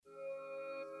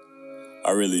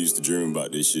I really used to dream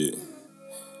about this shit.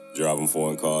 Driving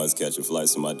foreign cars, catching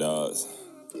flights with my dogs.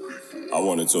 I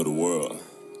want to tour the world.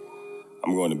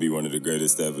 I'm going to be one of the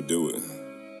greatest to ever do it.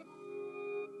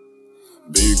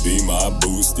 Big beam, I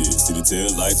boost it. See the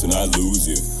tail lights when I lose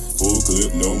it. Full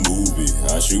clip, no movie.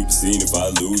 I shoot the scene if I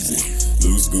lose it.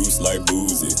 Loose goose like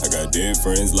boozy. I got dead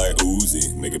friends like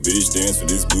Uzi. Make a bitch dance for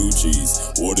this blue cheese.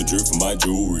 Water drip from my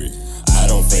jewelry. I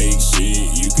don't fake shit,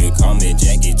 you could call me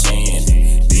Jackie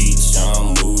Chan. Big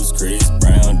Sean moves, Chris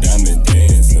Brown, diamond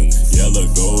dancer. Yellow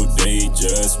gold day,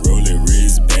 just roll it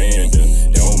wristband.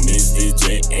 Don't miss this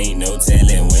jet, ain't no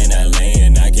telling when I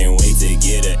land. I can't wait to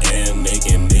get a M,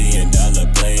 making $1 million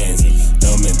plans.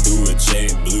 Thumbing through a check,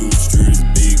 blue strips,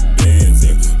 big bands.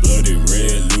 Bloody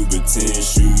red Louboutin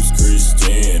shoes,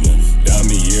 Christiana.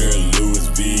 Damier, Louis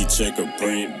V, checker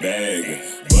print bag.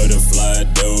 Butterfly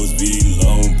doze, V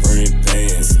long print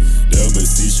pants. Double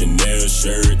C Chanel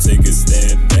shirt, take a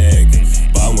step back.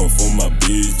 Buy one for my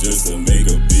bitch just to make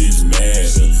a bitch mad.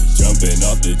 Jumping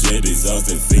off the jet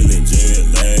exhausted, feeling jet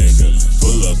lag.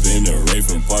 Pull up in the Ray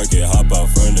from Parkett, hop out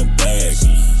from the back.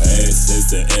 Access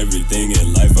to everything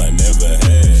in life I never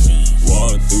had.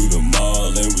 Walk through the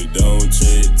mall and we don't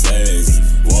check tags.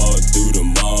 Walk through the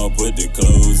mall, put the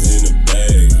clothes in the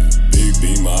bag. Big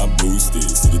beam, I boost it.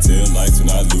 See the tail lights when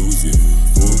I lose it.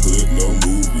 Full clip, no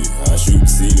movie. I shoot the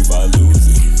scene if I lose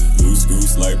it. Loose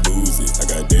goose like boozy. I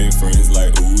got dead friends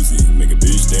like Uzi. Make a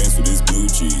bitch dance for this blue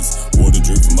cheese. Water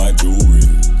drip from my jewelry.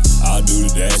 I'll do the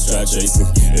dash, try chasing.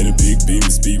 In a big beam,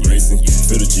 speed racing.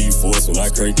 Feel the G-force when I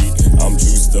crank it. I'm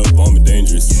juiced up, I'm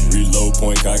dangerous. Reload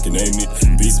point, I can name it.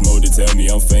 Beast mode to tell me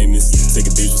I'm famous. Take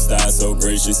a bitch with style so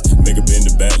gracious. Make her bend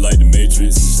the back like the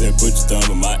Matrix. She said put your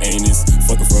thumb in my anus.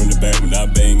 Fuck her from the back when I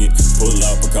bang it. Pull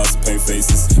out Picasso paint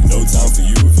faces. No time for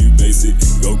you if you basic.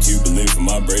 Go Cuban link for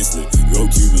my bracelet. Go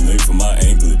Cuban link for my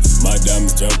anklet. My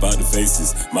diamonds jump out the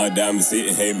faces. My diamonds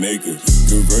hitting haymaker.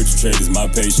 Good virtue trade is my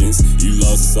patience. You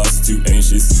lost the sauce, too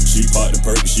anxious. She popped the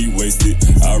perk, she wasted.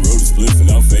 I wrote a split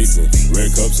and I'm facing. Red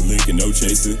cups a lick and no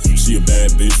chaser. She a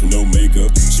bad bitch with no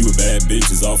makeup. She with bad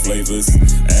bitches, all flavors.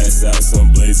 Ass out,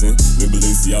 sun blazing. New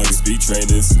Balenciaga speed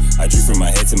trainers. I drip from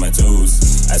my head to my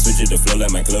toes. I switch it to flow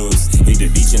like my clothes. Hit the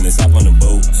beach and then stop on the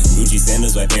boat. Gucci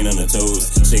sandals, white paint on the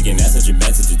toes. Shaking ass at your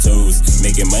back to your toes.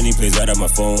 Making money plays right on my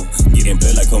phone. Getting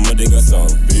played like Como de Garçon.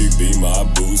 Big beam, I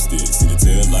boost it. See the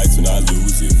tail lights when I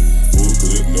lose it. Full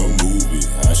clip, no movie.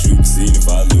 I shoot the scene if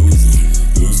I lose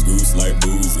it. Loose goose like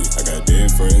boozy. I got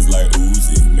dead friends like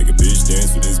Uzi. Make a bitch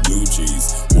dance for this blue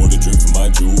cheese. Water drip from my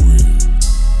jewelry.